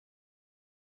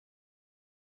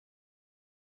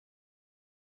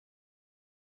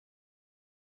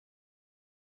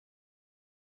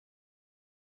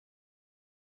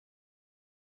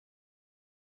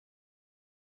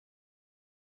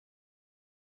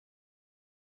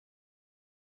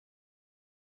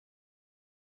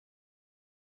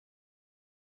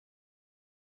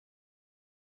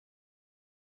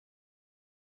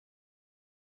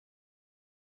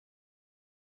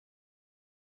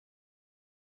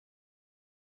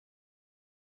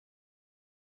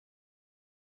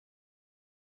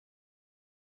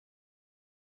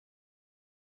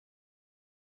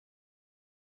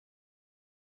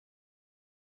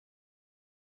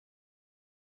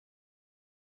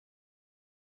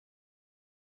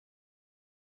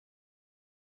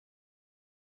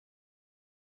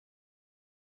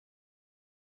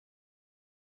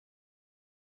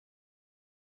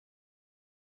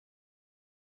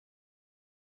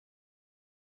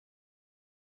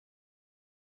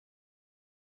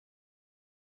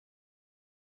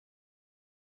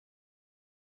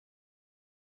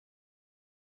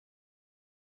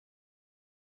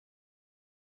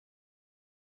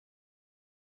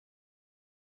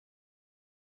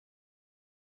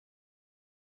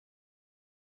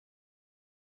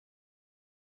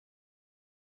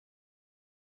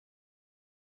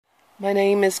My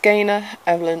name is Gaynor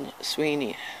Evelyn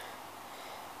Sweeney,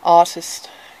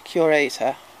 artist,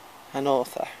 curator and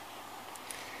author.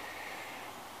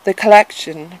 The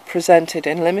collection, presented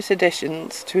in limited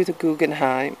editions through the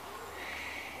Guggenheim,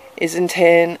 is in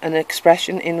turn an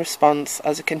expression in response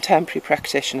as a contemporary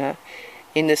practitioner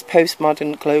in this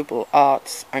postmodern global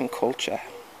arts and culture,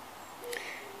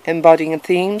 embodying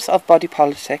themes of body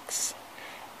politics,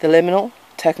 the liminal,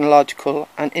 technological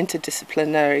and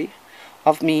interdisciplinary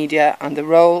of media and the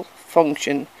role,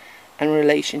 function and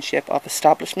relationship of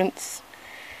establishments,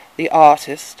 the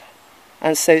artist,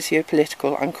 and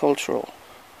socio-political and cultural,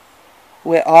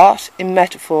 where art in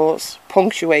metaphors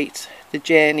punctuate the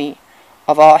journey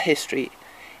of our history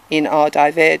in our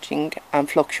diverging and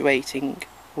fluctuating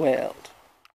world.